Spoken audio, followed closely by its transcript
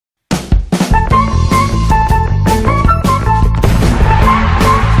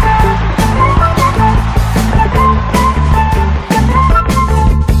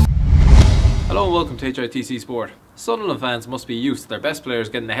HITC Sport. Sunderland fans must be used to their best players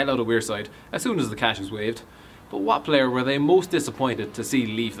getting the hell out of Wearside as soon as the cash is waved. But what player were they most disappointed to see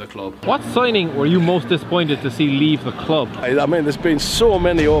leave the club? What signing were you most disappointed to see leave the club? I mean, there's been so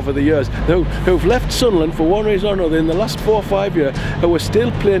many over the years who've left Sunderland for one reason or another in the last 4 or 5 years who are still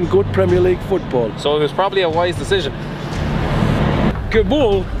playing good Premier League football. So it was probably a wise decision.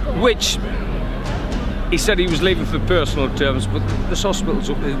 Gabul, which he said he was leaving for personal terms, but this hospital's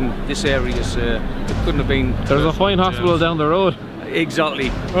up in this area, it couldn't have been. There's a fine hospital down the road. Exactly.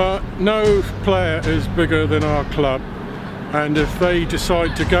 No player is bigger than our club, and if they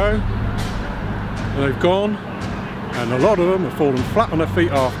decide to go, they've gone, and a lot of them have fallen flat on their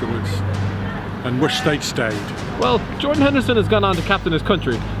feet afterwards and wish they'd stayed. Well, Jordan Henderson has gone on to captain his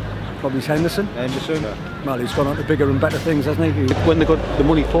country. Probably Henderson. Well, he's gone on to bigger and better things, hasn't he? When they got the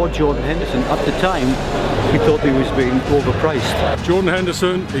money for Jordan Henderson, at the time, we thought he was being overpriced. Jordan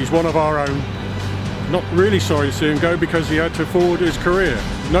Henderson, he's one of our own. Not really sorry to see him go because he had to forward his career.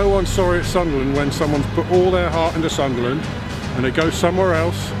 No one's sorry at Sunderland when someone's put all their heart into Sunderland and they go somewhere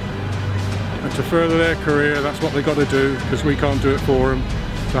else, and to further their career, that's what they've got to do, because we can't do it for them.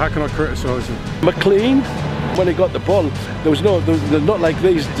 So how can I criticise them? McLean, when he got the ball, they're not like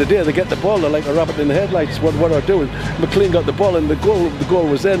these today. They get the ball, they're like a rabbit in the headlights. What they're doing. McLean got the ball and the goal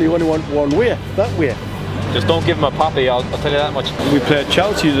was there, and he only went one way, that way. Just don't give him a poppy, I'll tell you that much. We played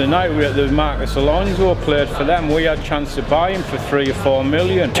Chelsea the night the Marcus Alonso played for them. We had a chance to buy him for 3 or 4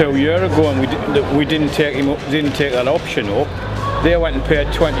 million 2 years ago, and we didn't take that option up. They went and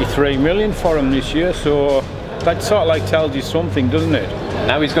paid 23 million for him this year, so that sort of like tells you something, doesn't it?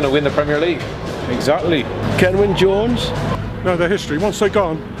 Now he's going to win the Premier League. Exactly. Kenwyn Jones. No, their history. Once they're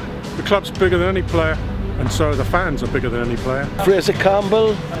gone, the club's bigger than any player, and so the fans are bigger than any player. Fraser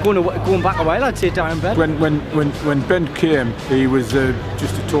Campbell. Going back a while, I'd say Darren Bent. When Bent came, he was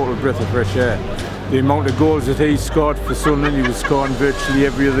just a total breath of fresh air. The amount of goals that he scored for Sunderland, he was scoring virtually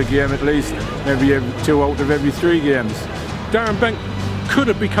every other game at least, maybe 2 out of every 3 games. Darren Bent could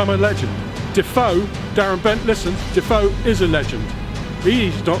have become a legend. Defoe, Darren Bent, listen, Defoe is a legend.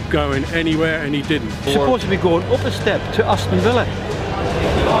 He's not going anywhere, and he didn't. He's supposed to be going up a step to Aston Villa.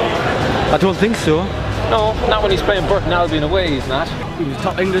 I don't think so. No, not when he's playing Burton Albion away, he's not. He was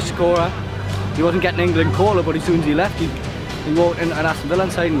top English scorer. He wasn't getting England call-up, but as soon as he left, he walked in an Aston Villa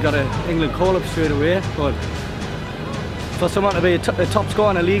side and got an England call-up straight away. But for someone to be a top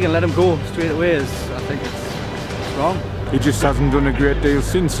scorer in a league and let him go straight away I think it's wrong. He just hasn't done a great deal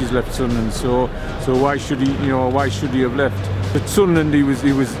since he's left Sunderland, so why should he? Why should he have left? At Sunderland, he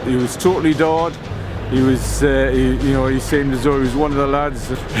was totally adored. He seemed as though he was one of the lads.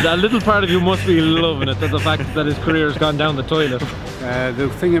 That little part of you must be loving it, the fact that his career has gone down the toilet. The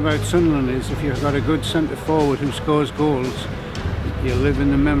thing about Sunderland is if you've got a good centre forward who scores goals, you'll live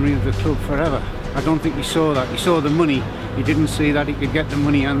in the memory of the club forever. I don't think he saw that. He saw the money. He didn't see that he could get the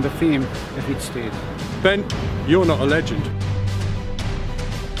money and the fame if he'd stayed. Ben, you're not a legend.